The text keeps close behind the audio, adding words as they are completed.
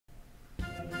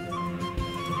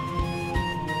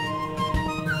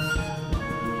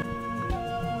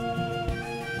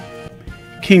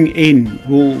King Aidan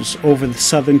rules over the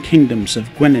southern kingdoms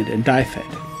of Gwynedd and Dyfed.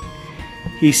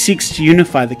 He seeks to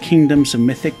unify the kingdoms of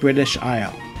mythic British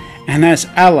Isle, and has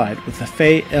allied with the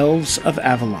Fey Elves of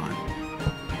Avalon.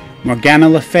 Morgana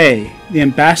Le Fay, the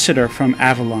ambassador from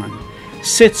Avalon,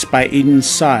 sits by Aidan's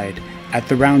side at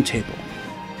the Round Table.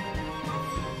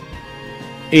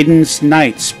 Aidan's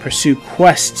knights pursue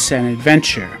quests and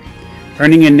adventure,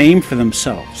 earning a name for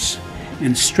themselves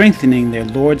and strengthening their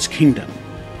lord's kingdom.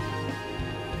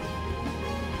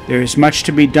 There is much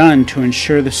to be done to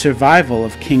ensure the survival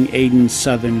of King Aidan's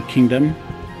southern kingdom.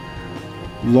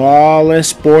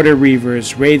 Lawless border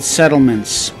reavers raid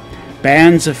settlements,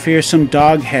 bands of fearsome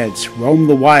dogheads roam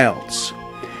the wilds,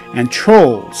 and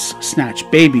trolls snatch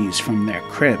babies from their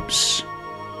cribs.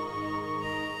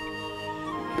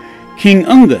 King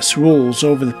Ungus rules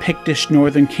over the Pictish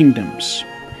northern kingdoms.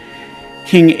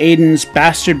 King Aidan's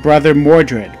bastard brother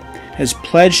Mordred has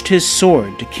pledged his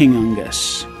sword to King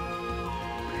Ungus.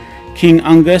 King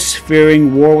Ungus,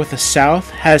 fearing war with the south,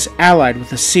 has allied with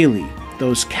the Seelie,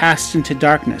 those cast into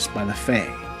darkness by the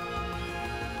Fae.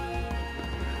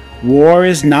 War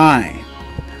is nigh.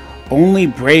 Only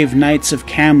brave knights of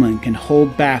Camlann can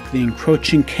hold back the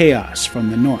encroaching chaos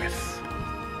from the north.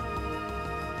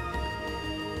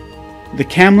 The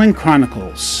Camlann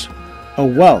Chronicles, a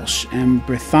Welsh and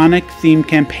Brythonic themed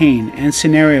campaign and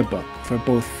scenario book for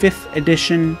both 5th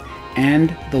edition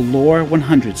and the Lore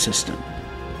 100 system,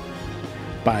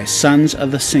 by Sons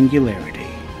of the Singularity.